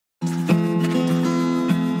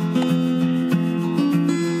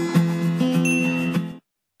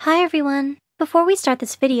Hi everyone! Before we start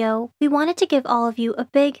this video, we wanted to give all of you a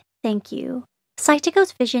big thank you.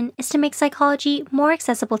 Psych2Go's vision is to make psychology more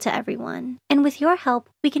accessible to everyone, and with your help,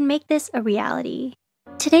 we can make this a reality.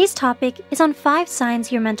 Today's topic is on 5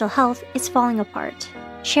 signs your mental health is falling apart.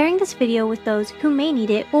 Sharing this video with those who may need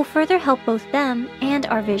it will further help both them and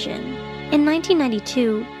our vision. In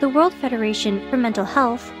 1992, the World Federation for Mental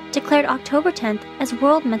Health declared October 10th as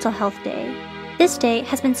World Mental Health Day. This day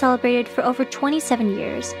has been celebrated for over 27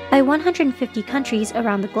 years by 150 countries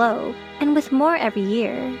around the globe, and with more every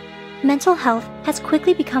year. Mental health has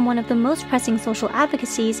quickly become one of the most pressing social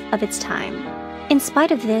advocacies of its time. In spite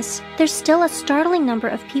of this, there's still a startling number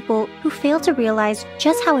of people who fail to realize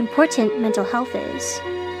just how important mental health is.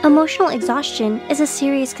 Emotional exhaustion is a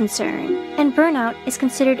serious concern, and burnout is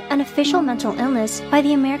considered an official mental illness by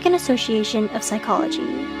the American Association of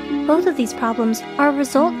Psychology. Both of these problems are a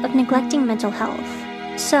result of neglecting mental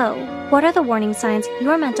health. So, what are the warning signs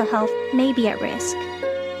your mental health may be at risk?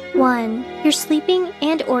 1. Your sleeping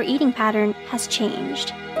and/or eating pattern has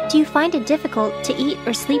changed. Do you find it difficult to eat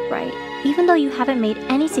or sleep right, even though you haven't made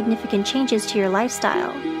any significant changes to your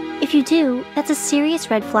lifestyle? If you do, that's a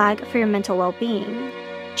serious red flag for your mental well-being.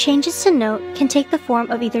 Changes to note can take the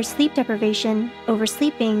form of either sleep deprivation,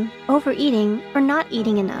 oversleeping, overeating, or not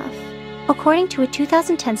eating enough. According to a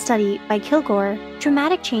 2010 study by Kilgore,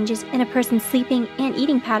 dramatic changes in a person's sleeping and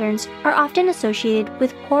eating patterns are often associated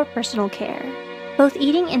with poor personal care. Both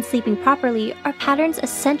eating and sleeping properly are patterns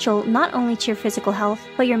essential not only to your physical health,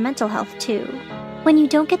 but your mental health too. When you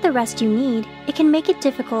don't get the rest you need, it can make it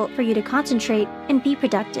difficult for you to concentrate and be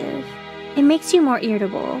productive. It makes you more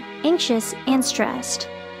irritable, anxious, and stressed.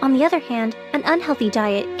 On the other hand, an unhealthy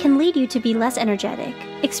diet can lead you to be less energetic,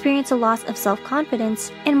 experience a loss of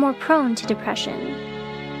self-confidence, and more prone to depression.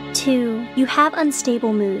 2. You have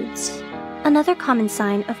unstable moods. Another common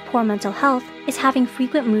sign of poor mental health is having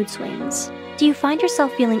frequent mood swings. Do you find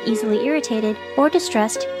yourself feeling easily irritated or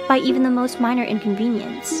distressed by even the most minor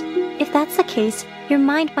inconvenience? If that's the case, your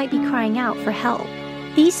mind might be crying out for help.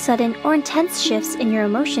 These sudden or intense shifts in your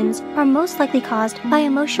emotions are most likely caused by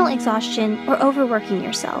emotional exhaustion or overworking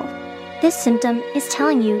yourself. This symptom is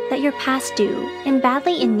telling you that you're past due and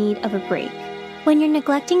badly in need of a break. When you're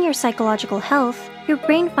neglecting your psychological health, your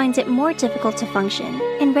brain finds it more difficult to function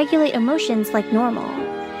and regulate emotions like normal.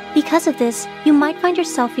 Because of this, you might find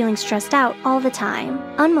yourself feeling stressed out all the time,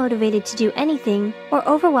 unmotivated to do anything, or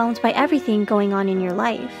overwhelmed by everything going on in your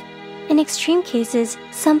life. In extreme cases,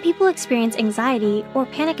 some people experience anxiety or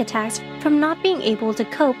panic attacks from not being able to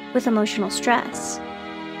cope with emotional stress.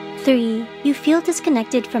 3. You feel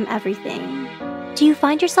disconnected from everything. Do you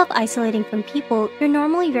find yourself isolating from people you're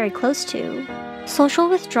normally very close to? Social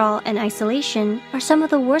withdrawal and isolation are some of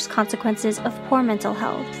the worst consequences of poor mental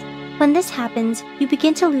health. When this happens, you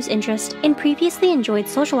begin to lose interest in previously enjoyed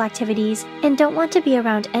social activities and don't want to be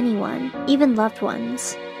around anyone, even loved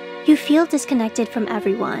ones. You feel disconnected from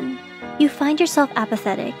everyone. You find yourself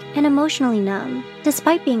apathetic and emotionally numb,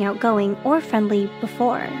 despite being outgoing or friendly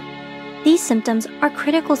before. These symptoms are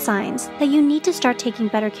critical signs that you need to start taking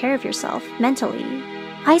better care of yourself mentally.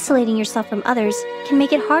 Isolating yourself from others can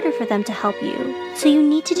make it harder for them to help you, so you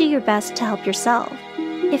need to do your best to help yourself.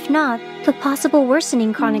 If not, the possible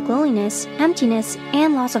worsening chronic loneliness, emptiness,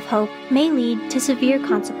 and loss of hope may lead to severe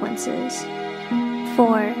consequences.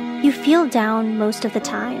 4. You feel down most of the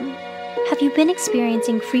time. Have you been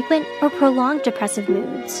experiencing frequent or prolonged depressive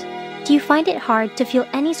moods? Do you find it hard to feel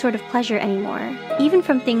any sort of pleasure anymore, even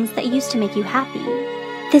from things that used to make you happy?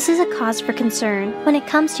 This is a cause for concern when it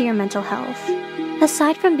comes to your mental health.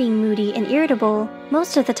 Aside from being moody and irritable,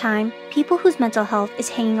 most of the time, people whose mental health is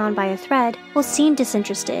hanging on by a thread will seem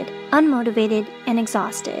disinterested, unmotivated, and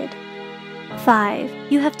exhausted.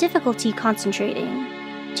 5. You have difficulty concentrating.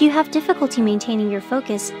 Do you have difficulty maintaining your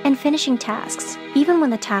focus and finishing tasks, even when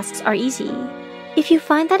the tasks are easy? If you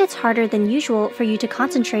find that it's harder than usual for you to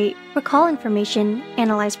concentrate, recall information,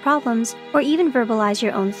 analyze problems, or even verbalize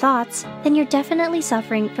your own thoughts, then you're definitely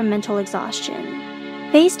suffering from mental exhaustion.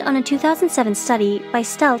 Based on a 2007 study by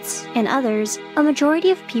Steltz and others, a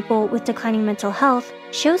majority of people with declining mental health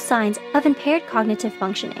show signs of impaired cognitive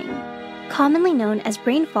functioning. Commonly known as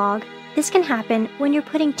brain fog, this can happen when you're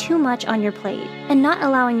putting too much on your plate and not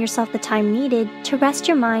allowing yourself the time needed to rest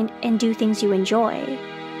your mind and do things you enjoy.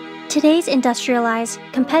 Today's industrialized,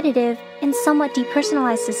 competitive, and somewhat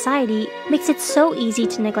depersonalized society makes it so easy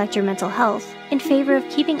to neglect your mental health in favor of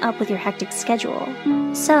keeping up with your hectic schedule.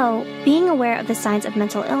 So, being aware of the signs of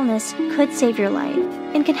mental illness could save your life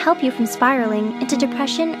and can help you from spiraling into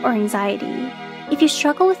depression or anxiety. If you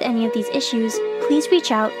struggle with any of these issues, please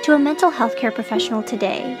reach out to a mental health care professional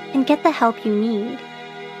today and get the help you need.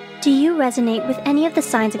 Do you resonate with any of the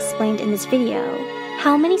signs explained in this video?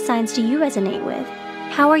 How many signs do you resonate with?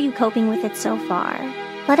 How are you coping with it so far?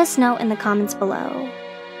 Let us know in the comments below.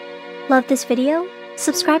 Love this video?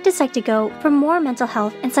 Subscribe to Psych2Go for more mental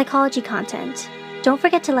health and psychology content. Don't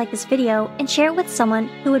forget to like this video and share it with someone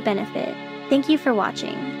who would benefit. Thank you for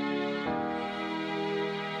watching.